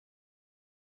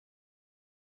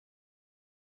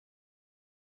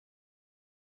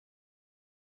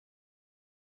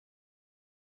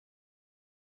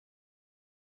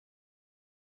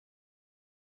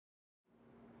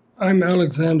I'm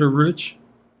Alexander Rich.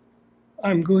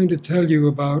 I'm going to tell you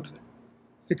about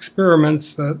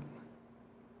experiments that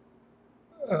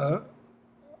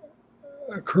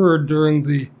occurred during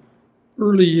the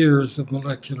early years of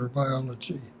molecular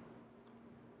biology.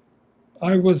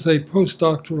 I was a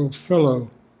postdoctoral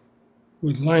fellow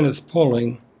with Linus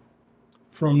Pauling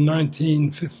from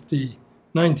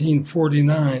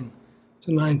 1949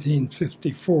 to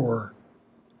 1954.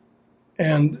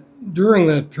 And during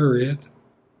that period,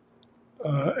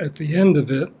 at the end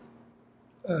of it,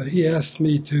 he asked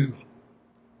me to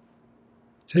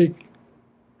take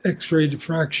X-ray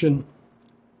diffraction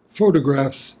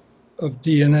photographs of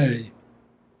DNA.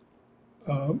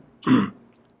 The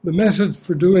method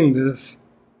for doing this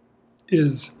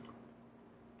is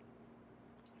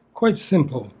quite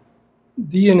simple.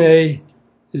 DNA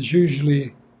is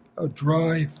usually a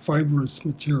dry, fibrous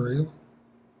material.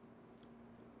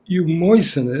 You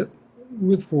moisten it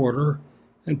with water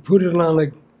and put it on a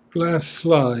glass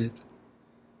slide.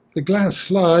 The glass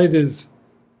slide is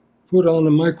put on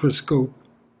a microscope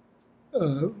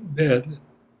bed,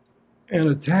 and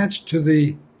attached to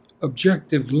the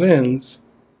objective lens,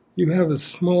 you have a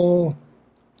small,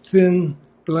 thin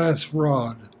glass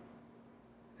rod.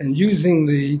 And using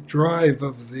the drive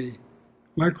of the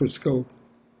microscope,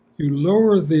 you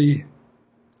lower the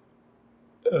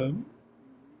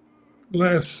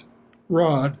glass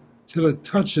rod till it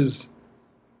touches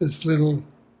this little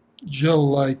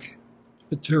gel-like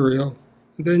material,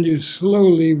 and then you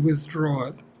slowly withdraw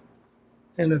it.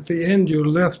 And at the end, you're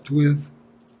left with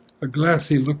a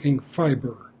glassy-looking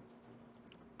fiber.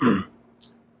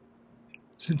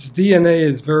 Since DNA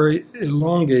is very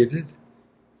elongated,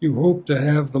 you hope to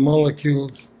have the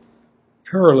molecules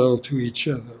parallel to each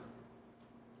other.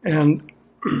 And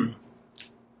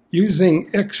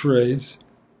using X-rays,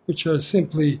 which are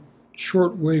simply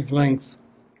short wavelength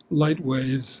light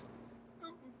waves,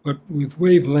 but with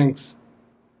wavelengths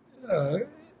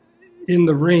in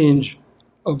the range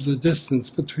of the distance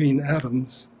between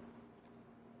atoms,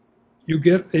 you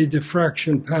get a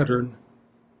diffraction pattern,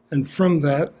 and from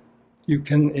that you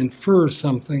can infer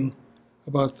something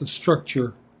about the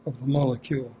structure of the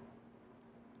molecule.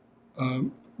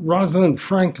 Rosalind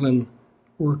Franklin,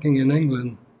 working in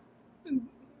England,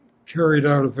 carried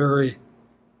out a very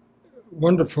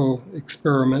wonderful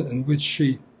experiment in which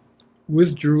she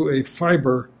withdrew a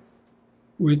fiber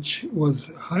which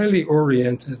was highly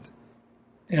oriented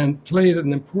and played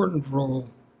an important role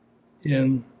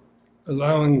in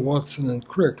allowing Watson and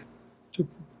Crick to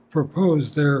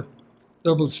propose their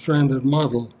double-stranded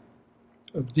model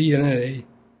of DNA,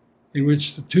 in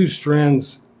which the two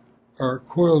strands are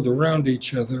coiled around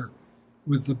each other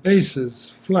with the bases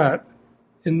flat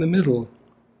in the middle.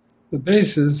 The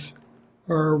bases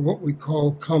are what we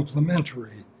call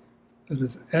complementary. That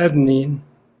is, adenine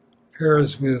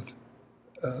pairs with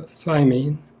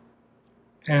thymine,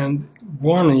 and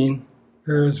guanine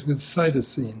pairs with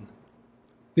cytosine.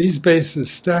 These bases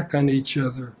stack on each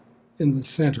other in the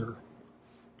center.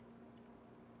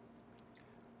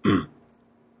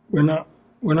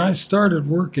 When I started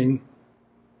working,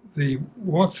 the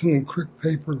Watson and Crick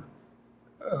paper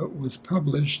was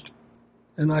published,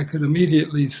 and I could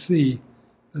immediately see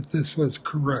that this was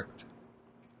correct.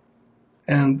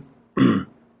 And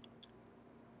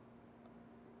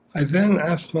I then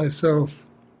asked myself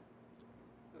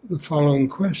the following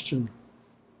question.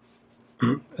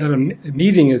 At a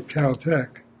meeting at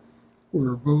Caltech,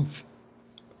 where both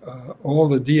all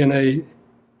the DNA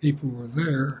people were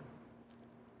there,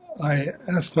 I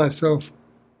asked myself,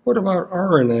 what about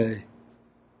RNA?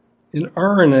 In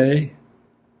RNA,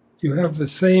 you have the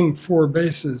same four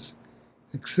bases,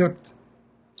 except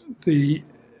the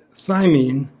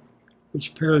thymine,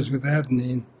 which pairs with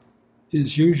adenine,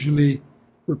 is usually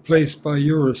replaced by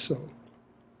uracil.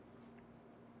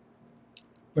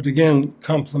 But again,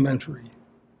 complementary.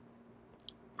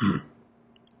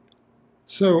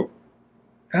 So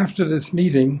after this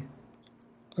meeting,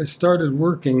 I started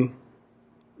working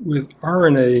with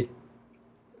RNA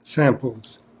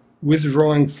samples,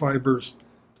 withdrawing fibers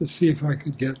to see if I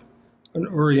could get an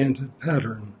oriented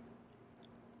pattern.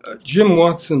 Jim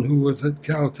Watson, who was at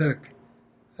Caltech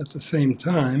at the same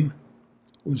time,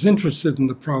 was interested in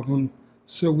the problem,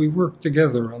 so we worked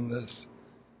together on this.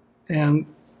 And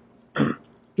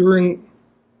during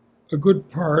a good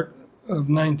part of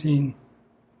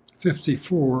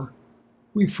 1954,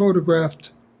 we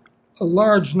photographed a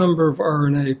large number of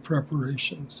RNA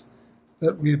preparations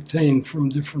that we obtained from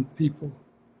different people.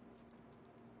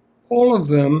 All of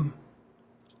them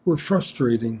were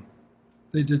frustrating.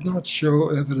 They did not show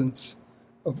evidence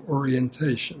of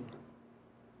orientation.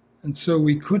 And so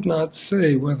we could not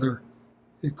say whether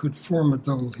it could form a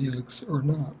double helix or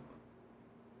not.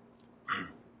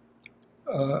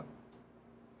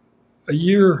 A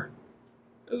year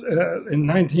in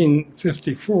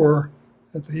 1954,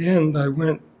 at the end, I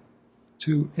went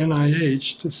to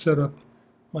NIH to set up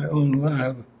my own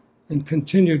lab and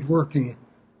continued working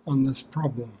on this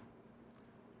problem.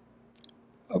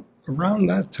 Around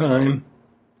that time,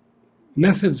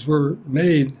 methods were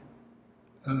made,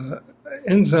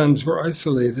 enzymes were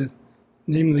isolated,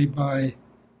 namely by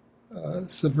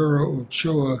Severo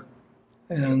Ochoa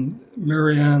and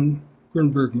Marianne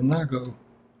Grunberg-Monago,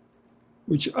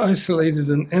 which isolated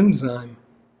an enzyme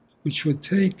which would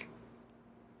take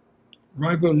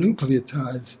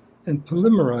ribonucleotides and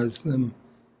polymerize them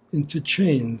into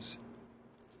chains.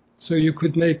 So you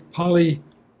could make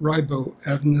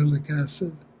polyuridylic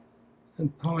acid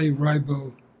and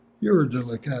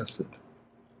polyuridylic acid.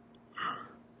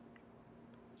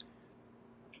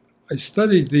 I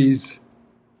studied these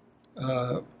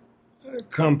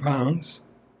compounds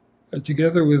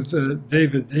together with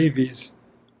David Davies,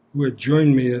 who had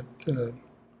joined me at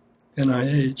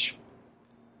NIH,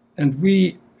 and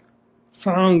we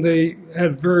found they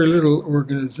had very little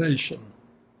organization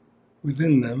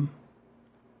within them,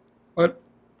 but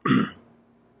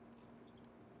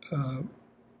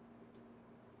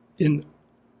in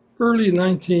early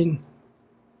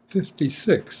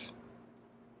 1956,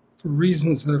 for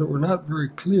reasons that were not very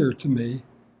clear to me,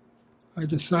 I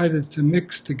decided to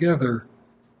mix together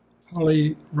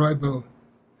polyuridylic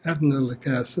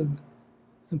acid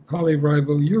and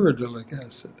polyuridylic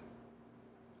acid.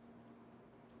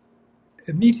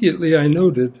 Immediately I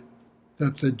noted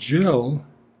that the gel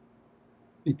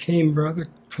became rather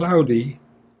cloudy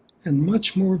and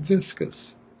much more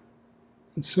viscous.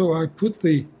 And so I put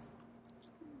the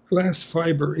glass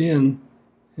fiber in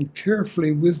and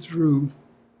carefully withdrew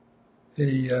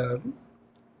a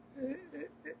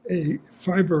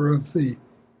fiber of the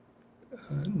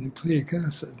nucleic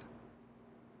acid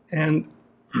and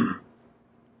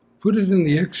put it in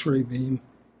the X-ray beam,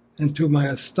 and to my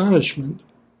astonishment,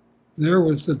 there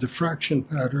was the diffraction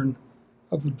pattern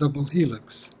of a double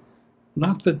helix,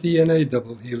 not the DNA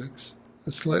double helix,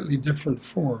 a slightly different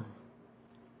form.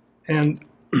 And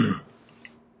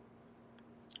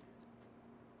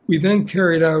we then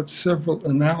carried out several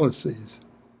analyses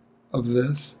of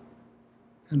this,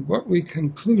 and what we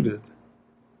concluded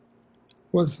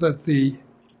was that the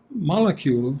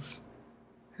molecules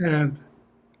had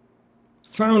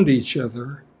found each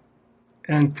other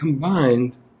and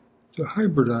combined to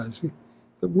hybridize.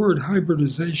 The word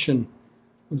hybridization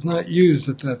was not used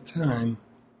at that time.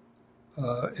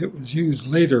 It was used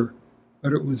later,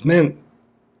 but it was meant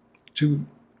to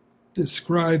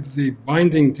describe the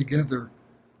binding together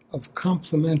of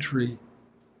complementary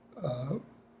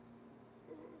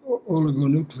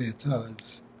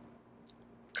oligonucleotides,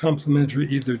 complementary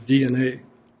either DNA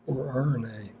or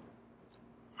RNA.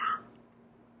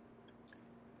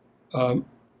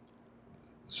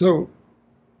 So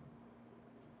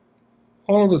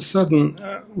all of a sudden,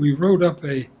 we wrote up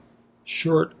a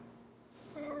short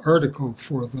article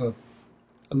for a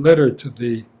letter to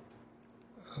the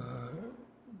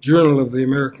Journal of the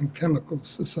American Chemical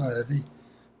Society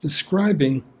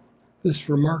describing this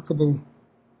remarkable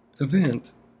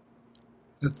event,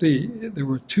 that there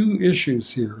were two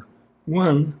issues here.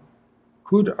 One,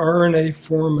 could RNA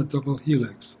form a double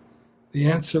helix? The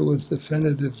answer was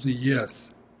definitively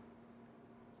yes.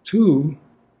 Two,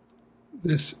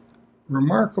 this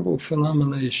remarkable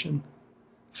phenomenon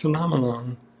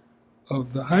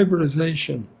of the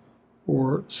hybridization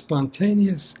or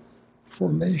spontaneous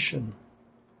formation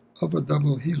of a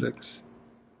double helix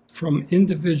from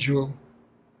individual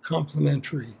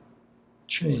complementary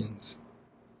chains.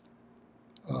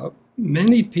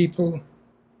 Many people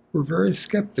were very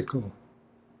skeptical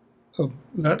of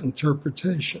that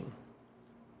interpretation.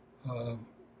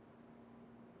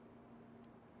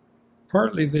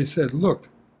 Partly they said, look,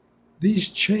 these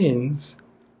chains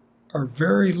are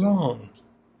very long.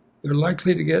 They're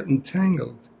likely to get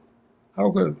entangled. How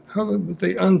would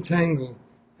they untangle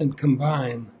and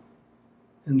combine?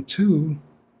 And two,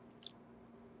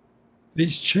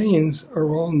 these chains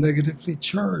are all negatively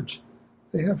charged.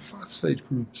 They have phosphate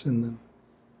groups in them.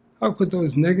 How could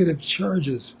those negative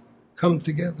charges come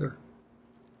together?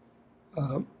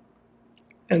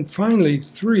 And finally,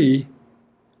 three,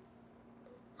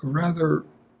 a rather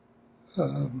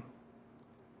an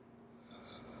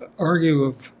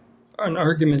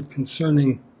argument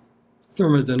concerning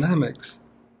thermodynamics.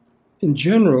 In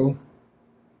general,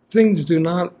 things do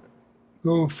not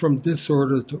go from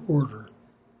disorder to order.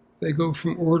 They go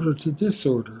from order to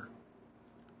disorder.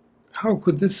 How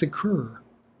could this occur?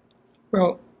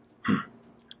 Well,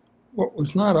 what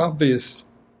was not obvious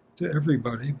to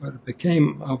everybody, but it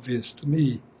became obvious to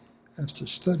me after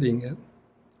studying it,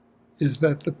 is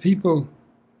that the people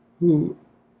who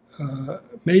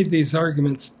made these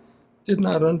arguments did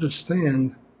not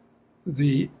understand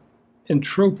the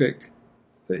entropic,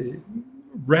 the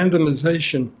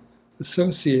randomization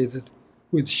associated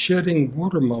with shedding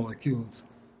water molecules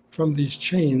from these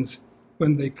chains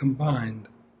when they combined.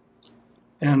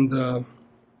 And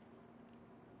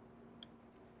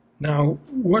now,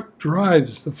 what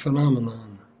drives the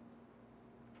phenomenon?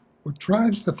 What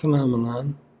drives the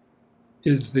phenomenon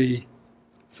is the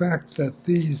fact that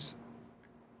these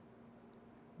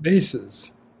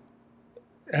bases,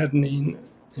 adenine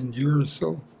and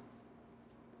uracil,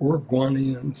 or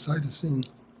guanine and cytosine,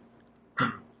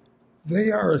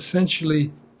 they are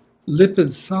essentially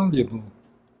lipid soluble.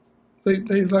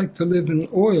 They like to live in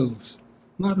oils,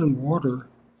 not in water,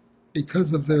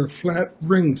 because of their flat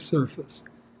ring surface.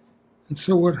 And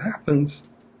so what happens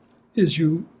is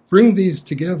you bring these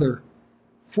together,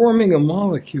 forming a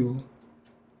molecule,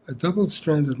 a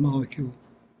double-stranded molecule,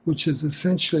 which is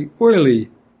essentially oily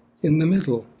in the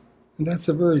middle. And that's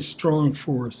a very strong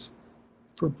force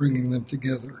for bringing them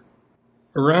together.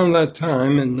 Around that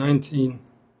time, in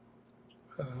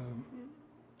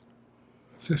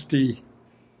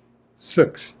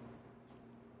 1956,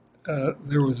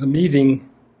 there was a meeting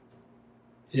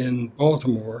in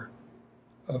Baltimore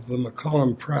of the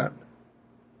McCollum-Pratt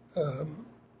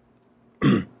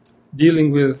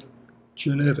dealing with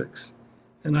genetics.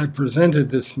 And I presented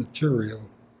this material.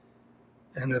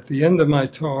 And at the end of my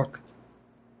talk,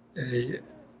 a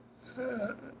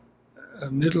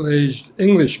middle-aged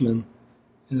Englishman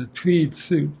in a tweed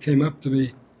suit came up to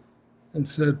me and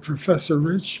said, "Professor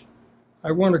Rich,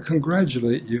 I want to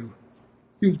congratulate you.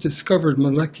 You've discovered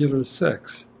molecular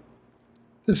sex."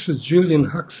 This was Julian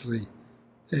Huxley,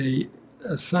 a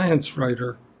science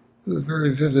writer with a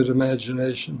very vivid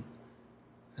imagination.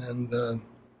 And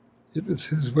it was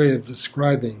his way of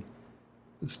describing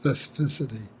the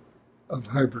specificity of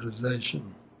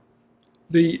hybridization.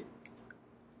 The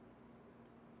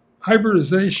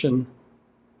hybridization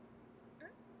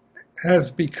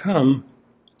has become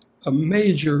a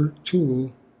major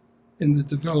tool in the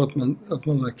development of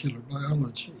molecular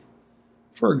biology.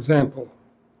 For example,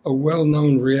 a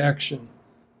well-known reaction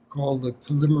called the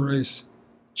polymerase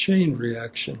chain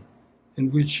reaction,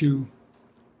 in which you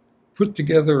put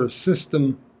together a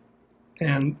system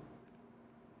and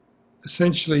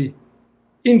essentially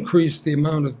increase the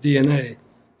amount of DNA,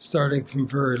 starting from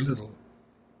very little.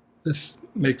 This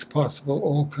makes possible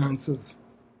all kinds of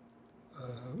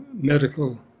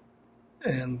medical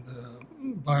and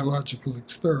biological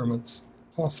experiments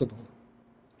possible.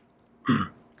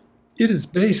 It is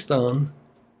based on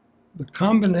the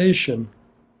combination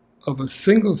of a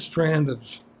single strand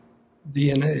of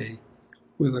DNA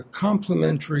with a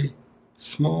complementary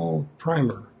small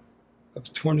primer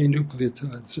of 20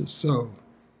 nucleotides or so.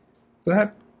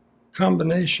 That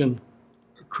combination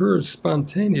occurs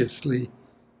spontaneously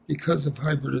because of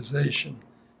hybridization,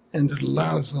 and it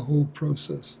allows the whole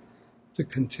process to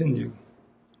continue.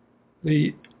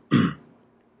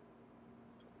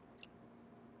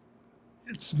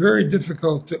 It's very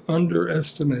difficult to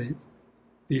underestimate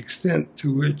the extent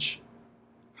to which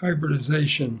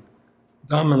hybridization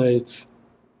dominates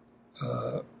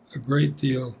a great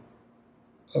deal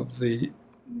of the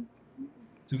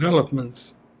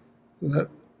developments that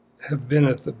have been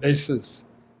at the basis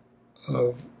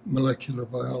of molecular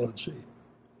biology.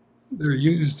 They're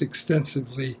used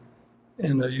extensively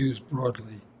and are used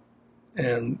broadly,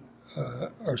 and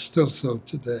are still so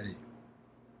today.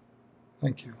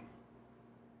 Thank you.